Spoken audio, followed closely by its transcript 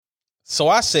So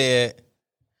I said,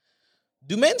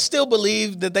 do men still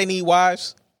believe that they need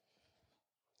wives?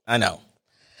 I know.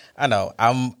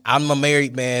 I'm a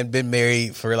married man, been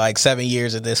married for like 7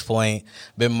 years at this point,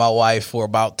 been with my wife for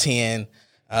about 10.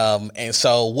 And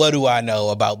so what do I know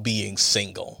about being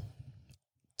single?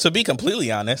 To be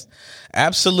completely honest,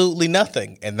 absolutely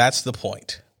nothing. And that's the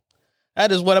point.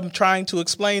 That is what I'm trying to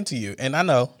explain to you. And I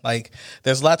know, like,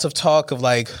 there's lots of talk of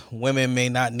like women may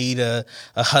not need a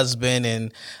husband,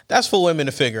 and that's for women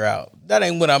to figure out. That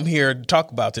ain't what I'm here to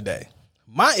talk about today.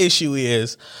 My issue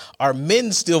is, are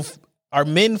men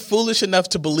foolish enough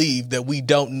to believe that we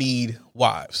don't need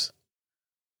wives?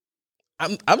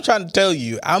 I'm trying to tell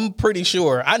you, I'm pretty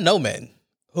sure I know men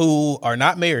who are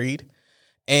not married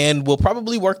and will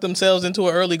probably work themselves into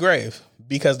an early grave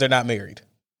because they're not married.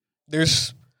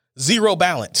 There's zero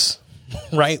balance,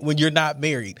 right? When you're not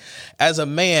married. As a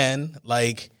man,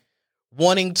 like,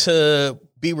 wanting to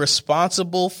be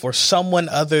responsible for someone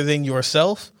other than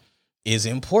yourself is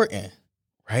important,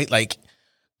 right? Like,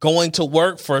 going to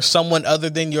work for someone other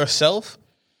than yourself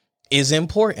is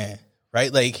important,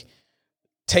 right? Like,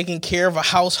 taking care of a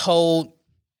household,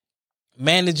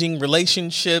 managing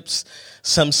relationships,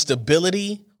 some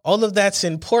stability, all of that's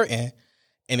important.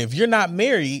 And if you're not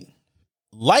married,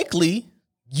 likely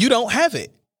you don't have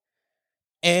it.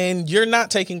 And you're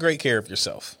not taking great care of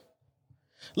yourself.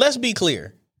 Let's be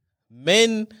clear.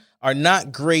 Men are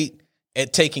not great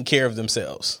at taking care of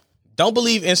themselves. Don't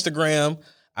believe Instagram.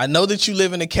 I know that you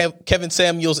live in a Kevin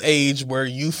Samuels age where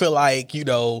you feel like, you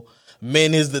know,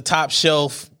 men is the top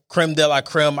shelf, creme de la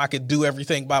creme. I could do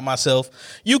everything by myself.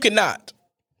 You cannot.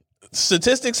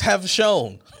 Statistics have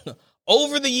shown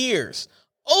over the years,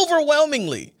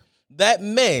 overwhelmingly, that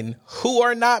men who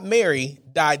are not married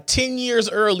died 10 years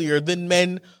earlier than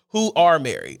men who are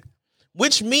married,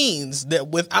 which means that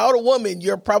without a woman,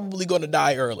 you're probably going to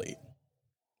die early.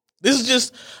 I'm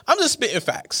just spitting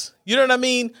facts. You know what I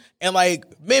mean? And like,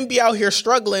 men be out here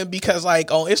struggling because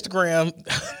like on Instagram,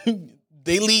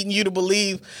 they leading you to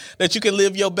believe that you can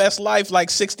live your best life like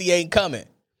 60 ain't coming.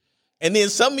 And then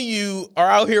some of you are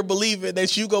out here believing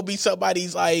that you gonna be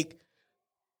somebody's like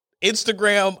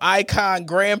Instagram icon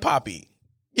grandpappy.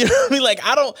 You know what I mean? Like,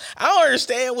 I don't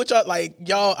understand what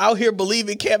y'all out here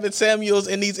believing Kevin Samuels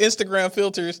and these Instagram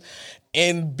filters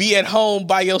and be at home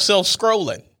by yourself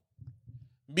scrolling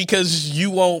because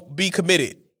you won't be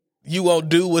committed. You won't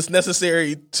do what's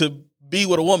necessary to be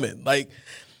with a woman. Like,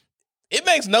 it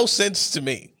makes no sense to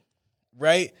me.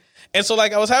 Right. And so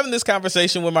like I was having this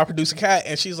conversation with my producer Kat,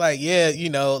 and she's like, yeah, you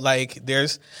know, like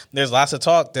there's lots of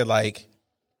talk that like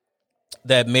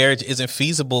that marriage isn't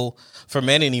feasible for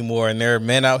men anymore. And there are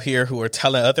men out here who are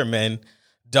telling other men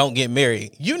don't get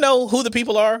married. You know who the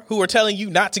people are who are telling you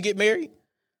not to get married?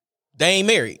 They ain't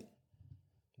married.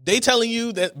 They telling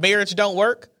you that marriage don't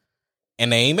work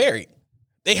and they ain't married.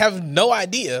 They have no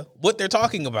idea what they're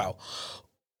talking about.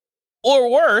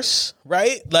 Or worse,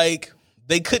 right? Like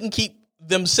they couldn't keep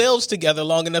themselves together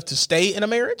long enough to stay in a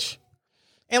marriage.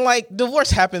 And like divorce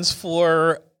happens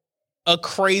for a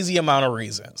crazy amount of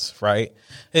reasons, right?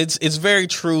 It's very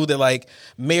true that like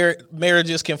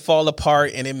marriages can fall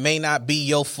apart and it may not be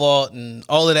your fault and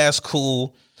all of that's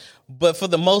cool. But for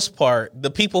the most part, the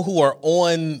people who are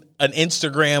on an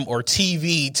Instagram or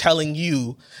TV telling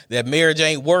you that marriage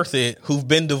ain't worth it, who've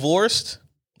been divorced,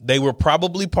 they were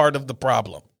probably part of the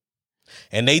problem.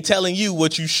 And they telling you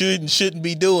what you should and shouldn't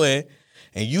be doing.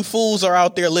 And you fools are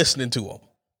out there listening to them.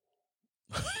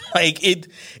 Like it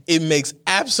makes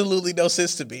absolutely no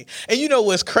sense to me. And you know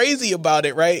what's crazy about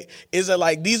it, right? Is that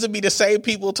like these would be the same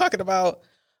people talking about,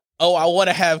 oh, I want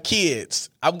to have kids.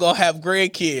 I'm going to have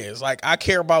grandkids. Like I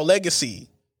care about legacy.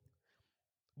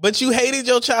 But you hated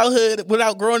your childhood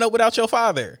without growing up without your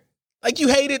father. Like you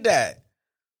hated that.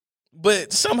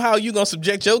 But somehow you're going to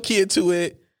subject your kid to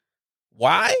it.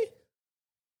 Why?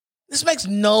 This makes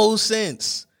no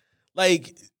sense.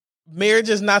 Like marriage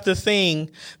is not the thing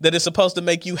that is supposed to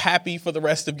make you happy for the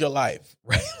rest of your life,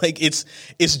 right? Like it's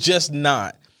just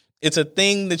not. It's a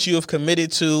thing that you have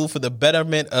committed to for the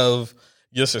betterment of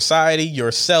your society,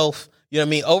 yourself. You know what I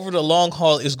mean? Over the long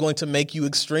haul is going to make you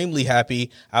extremely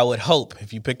happy, I would hope,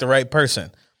 if you pick the right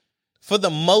person. For the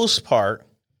most part,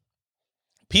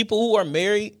 people who are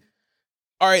married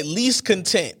are at least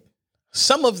content.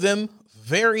 Some of them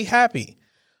very happy.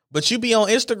 But you be on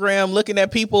Instagram looking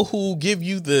at people who give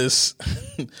you this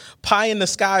pie in the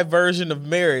sky version of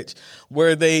marriage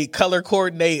where they color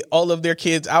coordinate all of their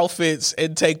kids' outfits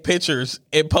and take pictures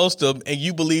and post them. And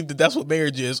you believe that that's what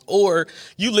marriage is. Or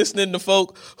you listening to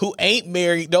folk who ain't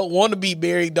married, don't want to be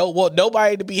married, don't want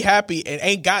nobody to be happy and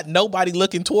ain't got nobody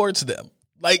looking towards them.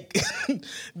 Like,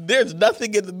 there's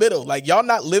nothing in the middle. Like, y'all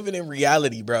not living in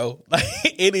reality, bro. Like,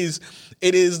 it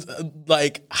is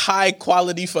like high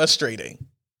quality frustrating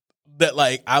that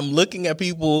like I'm looking at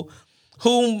people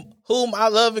whom I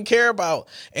love and care about,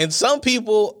 and some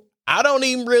people I don't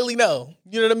even really know.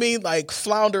 You know what I mean? Like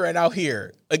floundering out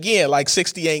here again. Like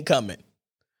 60 ain't coming.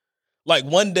 Like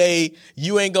one day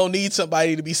you ain't gonna need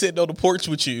somebody to be sitting on the porch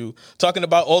with you talking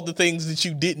about all the things that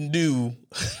you didn't do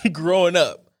growing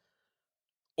up.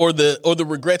 Or the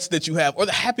regrets that you have, or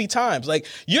the happy times. Like,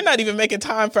 you're not even making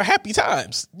time for happy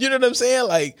times. You know what I'm saying?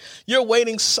 Like, you're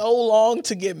waiting so long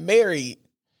to get married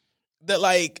that,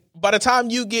 like, by the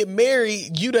time you get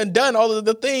married, you done all of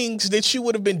the things that you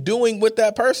would have been doing with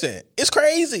that person. It's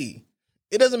crazy.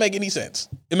 It doesn't make any sense.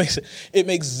 It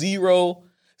makes zero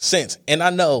sense. And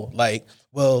I know, like,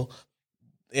 well,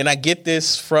 and I get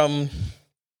this from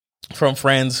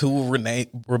friends who will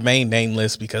remain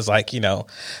nameless because, like, you know,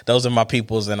 those are my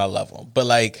peoples and I love them. But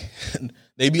like,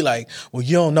 they be like, well,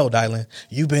 you don't know, Dylan.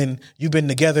 You've been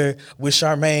together with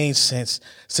Charmaine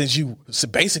since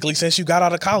you got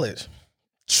out of college.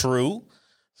 True.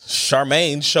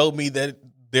 Charmaine showed me that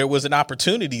there was an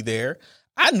opportunity there.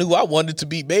 I knew I wanted to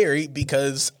be married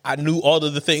because I knew all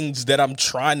of the things that I'm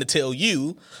trying to tell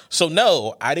you. So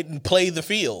no, I didn't play the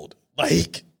field.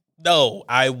 Like, no,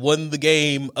 I won the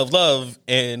game of love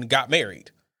and got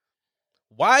married.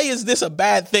 Why is this a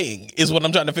bad thing is what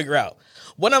I'm trying to figure out.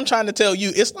 What I'm trying to tell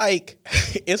you, it's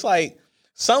like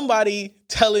somebody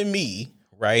telling me,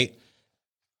 right,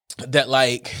 that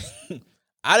like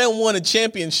I didn't want a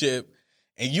championship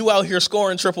and you out here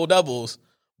scoring triple doubles,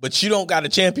 but you don't got a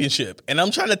championship. And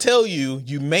I'm trying to tell you,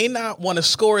 you may not want to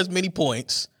score as many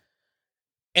points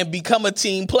and become a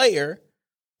team player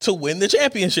to win the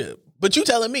championship. But you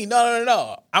telling me,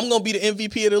 no, I'm going to be the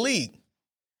MVP of the league.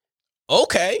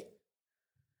 Okay.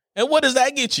 And what does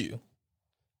that get you?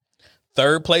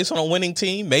 Third place on a winning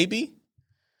team, maybe?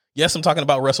 Yes, I'm talking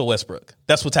about Russell Westbrook.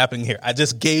 That's what's happening here. I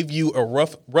just gave you a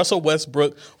Russell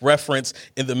Westbrook reference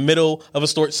in the middle of a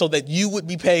story so that you would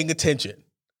be paying attention.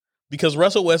 Because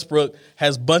Russell Westbrook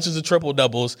has bunches of triple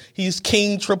doubles. He's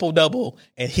king triple double,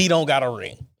 and he don't got a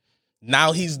ring.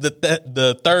 Now he's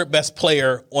the third best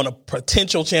player on a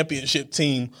potential championship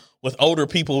team with older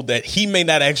people that he may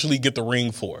not actually get the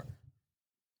ring for.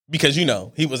 Because, you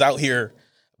know, he was out here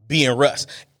being Russ.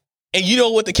 And you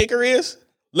know what the kicker is?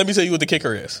 Let me tell you what the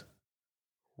kicker is.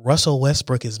 Russell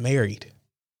Westbrook is married.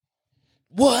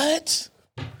 What?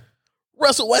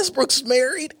 Russell Westbrook's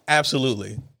married?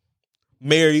 Absolutely.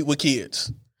 Married with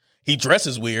kids. He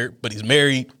dresses weird, but he's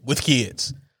married with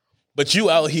kids. But you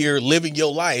out here living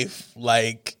your life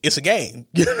like it's a game.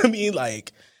 You know what I mean?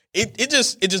 Like it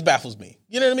just baffles me.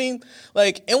 You know what I mean?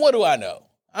 Like, and what do I know?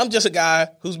 I'm just a guy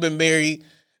who's been married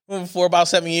for about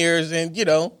 7 years and, you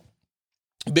know,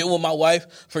 been with my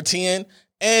wife for 10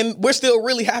 and we're still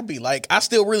really happy. Like, I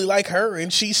still really like her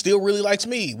and she still really likes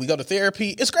me. We go to therapy.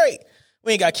 It's great.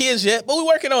 We ain't got kids yet, but we're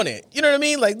working on it. You know what I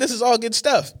mean? Like, this is all good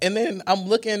stuff. And then I'm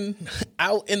looking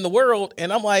out in the world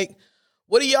and I'm like,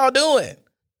 what are y'all doing?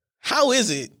 How is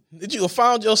it that you have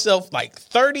found yourself like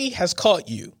 30 has caught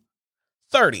you?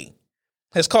 30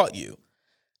 has caught you.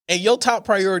 And your top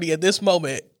priority at this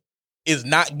moment is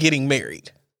not getting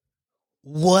married.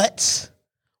 What?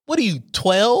 What are you,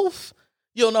 12?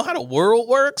 You don't know how the world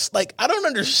works? Like, I don't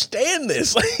understand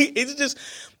this. Like, it's just,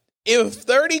 if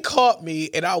 30 caught me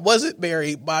and I wasn't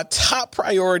married, my top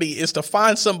priority is to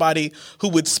find somebody who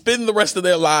would spend the rest of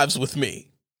their lives with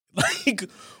me. Like,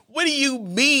 what do you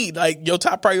mean? Like, your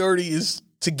top priority is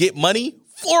to get money?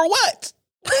 For what?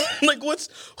 Like,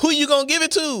 who you gonna give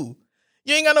it to?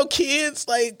 You ain't got no kids.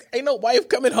 Like, ain't no wife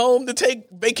coming home to take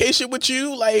vacation with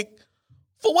you. Like,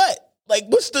 for what? Like,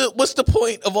 what's the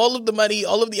point of all of the money,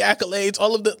 all of the accolades,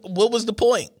 what was the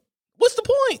point? What's the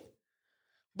point?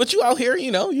 But you out here,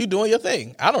 you know, you doing your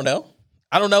thing. I don't know.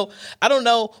 I don't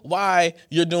know why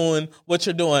you're doing what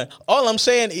you're doing. All I'm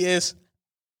saying is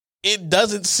it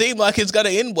doesn't seem like it's going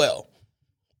to end well,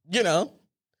 you know?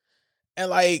 And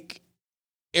like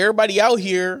everybody out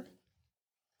here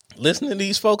listening to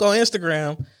these folk on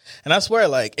Instagram, and I swear,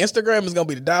 like, Instagram is going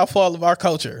to be the downfall of our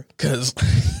culture because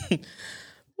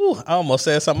I almost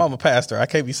said something. I'm a pastor. I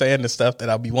can't be saying the stuff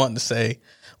that I'll be wanting to say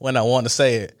when I want to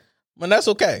say it. But that's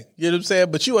okay. You know what I'm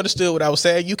saying? But you understood what I was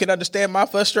saying. You can understand my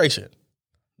frustration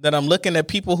that I'm looking at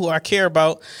people who I care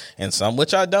about and some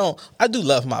which I don't. I do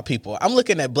love my people. I'm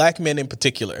looking at black men in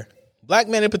particular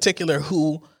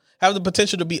who have the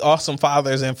potential to be awesome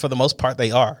fathers. And for the most part,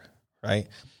 they are, right?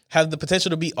 Have the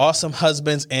potential to be awesome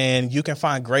husbands. And you can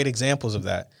find great examples of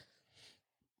that.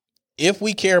 If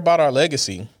we care about our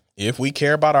legacy, if we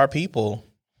care about our people,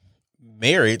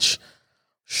 marriage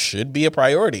should be a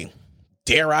priority.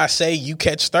 Dare I say you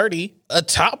catch 30, a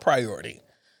top priority.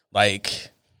 Like,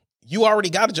 you already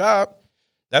got a job.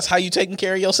 That's how you taking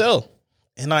care of yourself.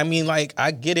 And I mean, like,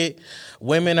 I get it.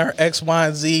 Women are X, Y,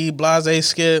 and Z, blase,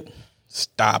 skip.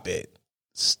 Stop it.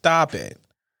 Stop it.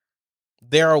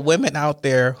 There are women out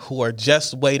there who are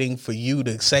just waiting for you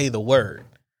to say the word.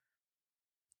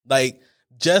 Like,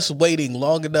 just waiting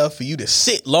long enough for you to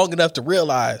sit long enough to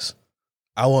realize,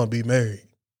 I want to be married.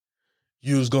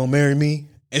 You was going to marry me?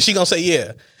 And she going to say,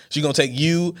 yeah. She going to take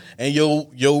you and your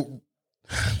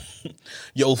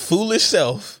foolish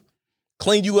self,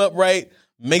 clean you up right,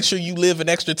 make sure you live an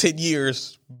extra 10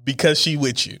 years because she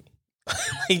with you.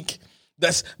 Like,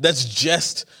 that's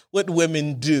just what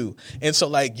women do. And so,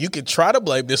 like, you can try to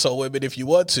blame this on women if you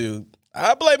want to.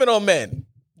 I blame it on men.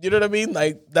 You know what I mean?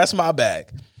 Like, that's my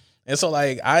bag. And so,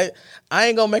 like, I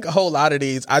ain't gonna make a whole lot of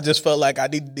these. I just felt like I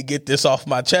needed to get this off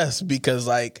my chest because,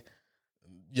 like,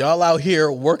 y'all out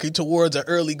here working towards an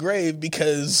early grave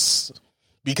because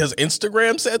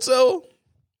Instagram said so.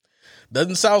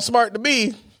 Doesn't sound smart to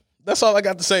me. That's all I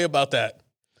got to say about that.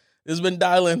 It's been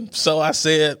dialing, so I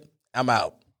said I'm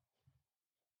out.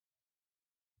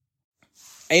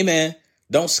 Hey, man,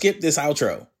 don't skip this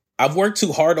outro. I've worked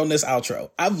too hard on this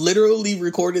outro. I've literally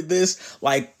recorded this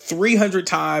like 300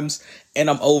 times and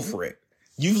I'm over it.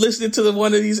 You've listened to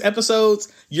one of these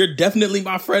episodes. You're definitely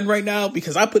my friend right now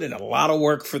because I put in a lot of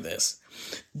work for this.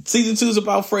 Season 2 is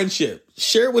about friendship.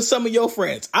 Share it with some of your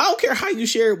friends. I don't care how you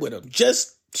share it with them.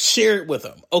 Just share it with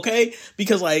them, okay?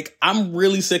 Because, like, I'm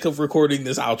really sick of recording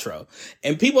this outro.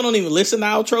 And people don't even listen to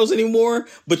outros anymore,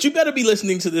 but you better be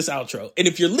listening to this outro. And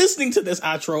if you're listening to this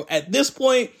outro at this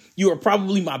point, you are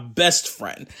probably my best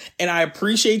friend. And I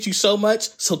appreciate you so much.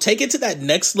 So take it to that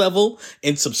next level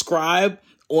and subscribe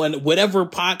on whatever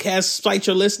podcast site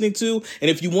you're listening to.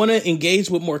 And if you want to engage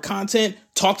with more content,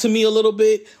 talk to me a little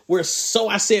bit. We're So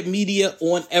I Said Media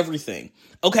on everything.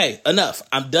 Okay, enough.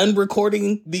 I'm done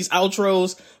recording these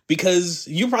outros because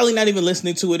you're probably not even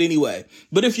listening to it anyway.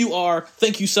 But if you are,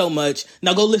 thank you so much.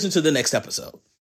 Now go listen to the next episode.